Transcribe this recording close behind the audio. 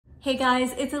Hey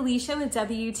guys, it's Alicia with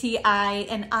WTI,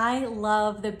 and I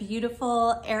love the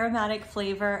beautiful aromatic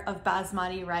flavor of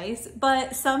Basmati rice,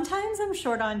 but sometimes I'm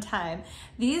short on time.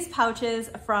 These pouches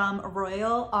from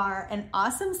Royal are an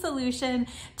awesome solution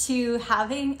to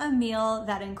having a meal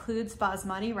that includes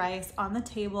Basmati rice on the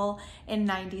table in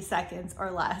 90 seconds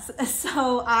or less.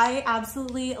 So I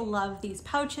absolutely love these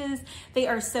pouches. They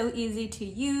are so easy to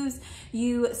use.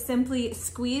 You simply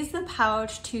squeeze the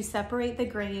pouch to separate the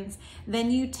grains,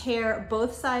 then you tear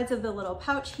both sides of the little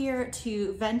pouch here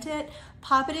to vent it,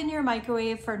 pop it in your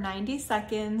microwave for 90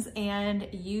 seconds, and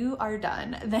you are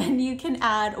done. Then you can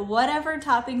add whatever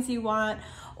toppings you want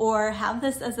or have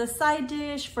this as a side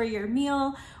dish for your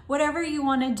meal. Whatever you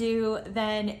want to do,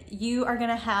 then you are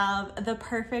gonna have the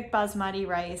perfect Basmati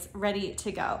rice ready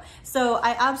to go. So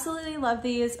I absolutely love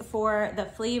these for the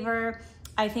flavor.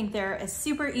 I think they're a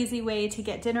super easy way to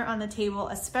get dinner on the table,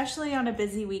 especially on a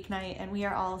busy weeknight, and we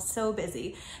are all so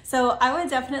busy. So I would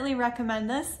definitely recommend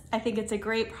this. I think it's a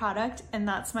great product, and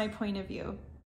that's my point of view.